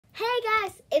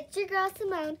It's your girl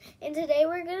Simone, and today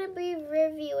we're going to be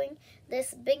reviewing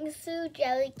this Bingsu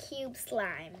Jelly Cube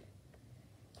slime.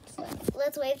 So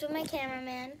let's wave to my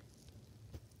cameraman.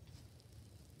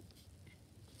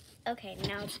 Okay,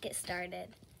 now let's get started.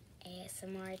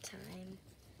 ASMR time.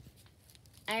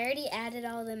 I already added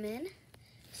all them in,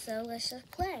 so let's just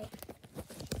play.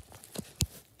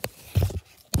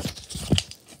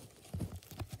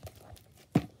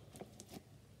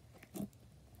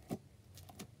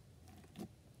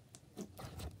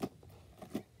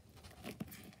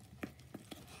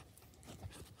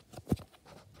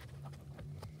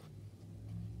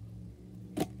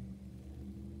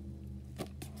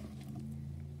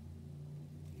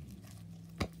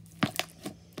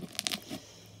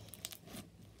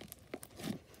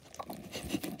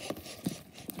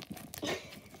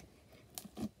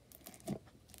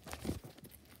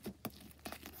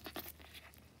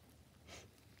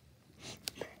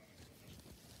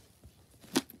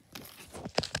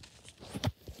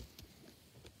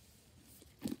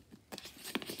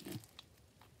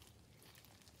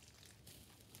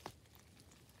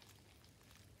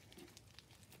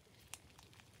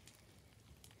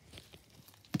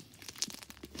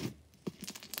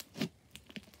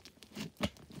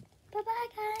 Bye-bye,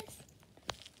 guys.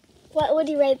 What would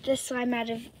you rate this slime out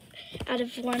of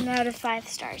 1 out of 5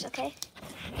 stars, okay?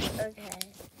 Okay.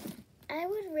 I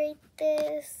would rate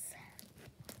this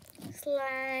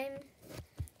slime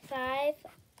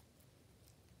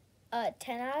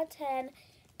 10 out of 10.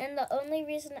 And the only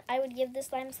reason I would give this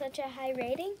slime such a high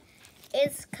rating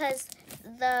is because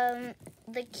the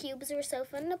cubes are so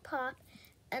fun to pop,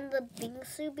 and the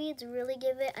Bingsu beads really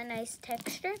give it a nice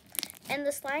texture. And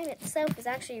the slime itself is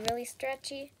actually really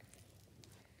stretchy.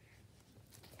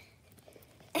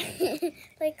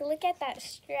 Like, look at that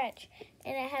stretch.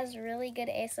 And it has really good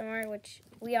ASMR, which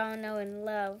we all know and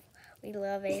love. We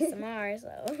love ASMR, so.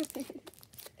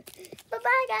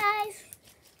 Bye-bye, guys.